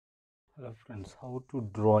Hello friends, how to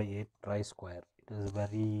draw a tri-square. It is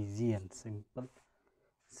very easy and simple.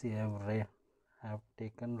 See, I have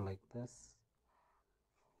taken like this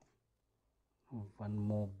one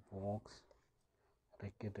more box,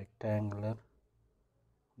 like a rectangular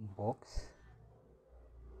box.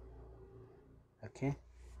 Okay,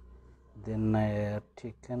 then I have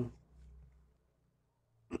taken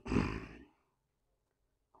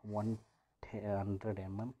 100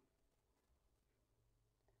 mm,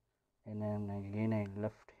 and then again I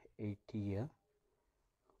left 80 here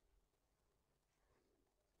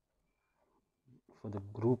for the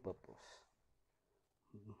group purpose.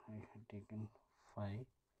 I have taken 5,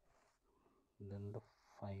 then the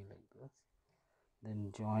 5 like this,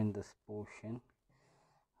 then join this portion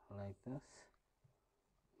like this.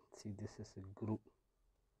 See, this is a group.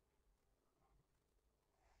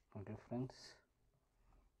 Okay friends,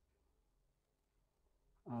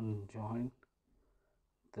 and join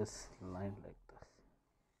this line like this.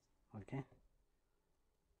 Okay,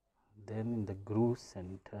 then in the groove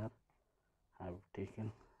center I have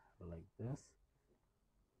taken like this,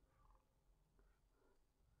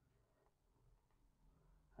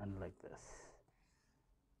 and like this.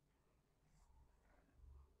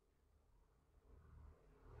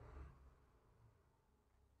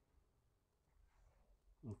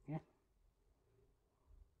 Okay,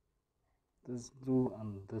 this groove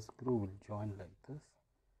and this groove will join like this.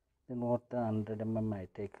 Then what the 100 mm I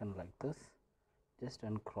taken like this, just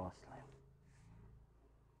uncross line.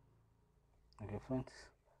 Okay friends,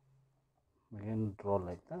 again draw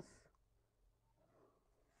like this.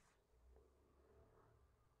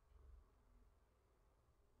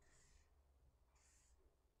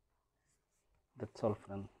 That's all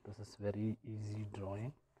friend. This is very easy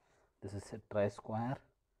drawing. This is a tri-square.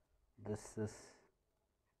 This is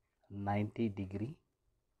 90°.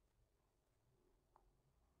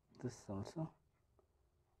 This also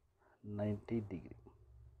 90°.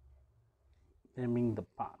 Naming the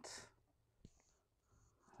parts,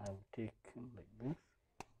 I have taken like this.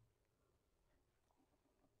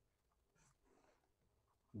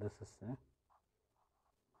 This is a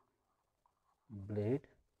blade.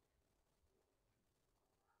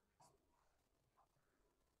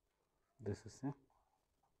 This is a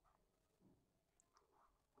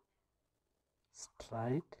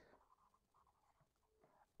straight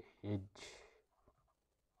edge.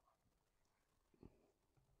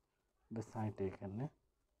 This I taken a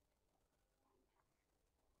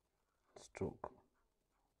stroke.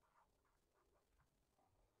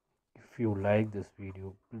 If you like this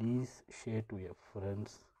video, please share to your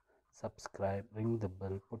friends, subscribe, ring the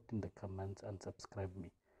bell, put in the comments and subscribe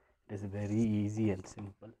me. It is very easy and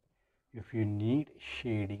simple. If you need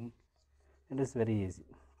shading, it is very easy.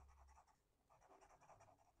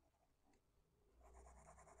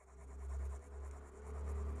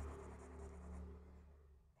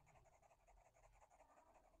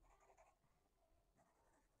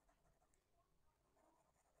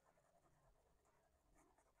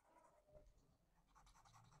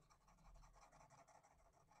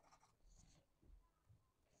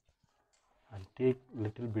 And take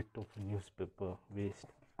little bit of newspaper waste,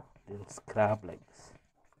 then scrap like this.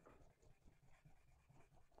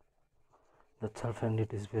 That's all friend.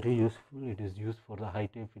 It is very useful. It is used for the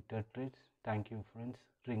ITI fitter trades. Thank you friends.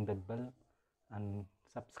 Ring the bell and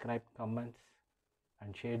subscribe, comments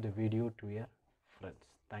and share the video to your friends.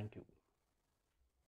 Thank you.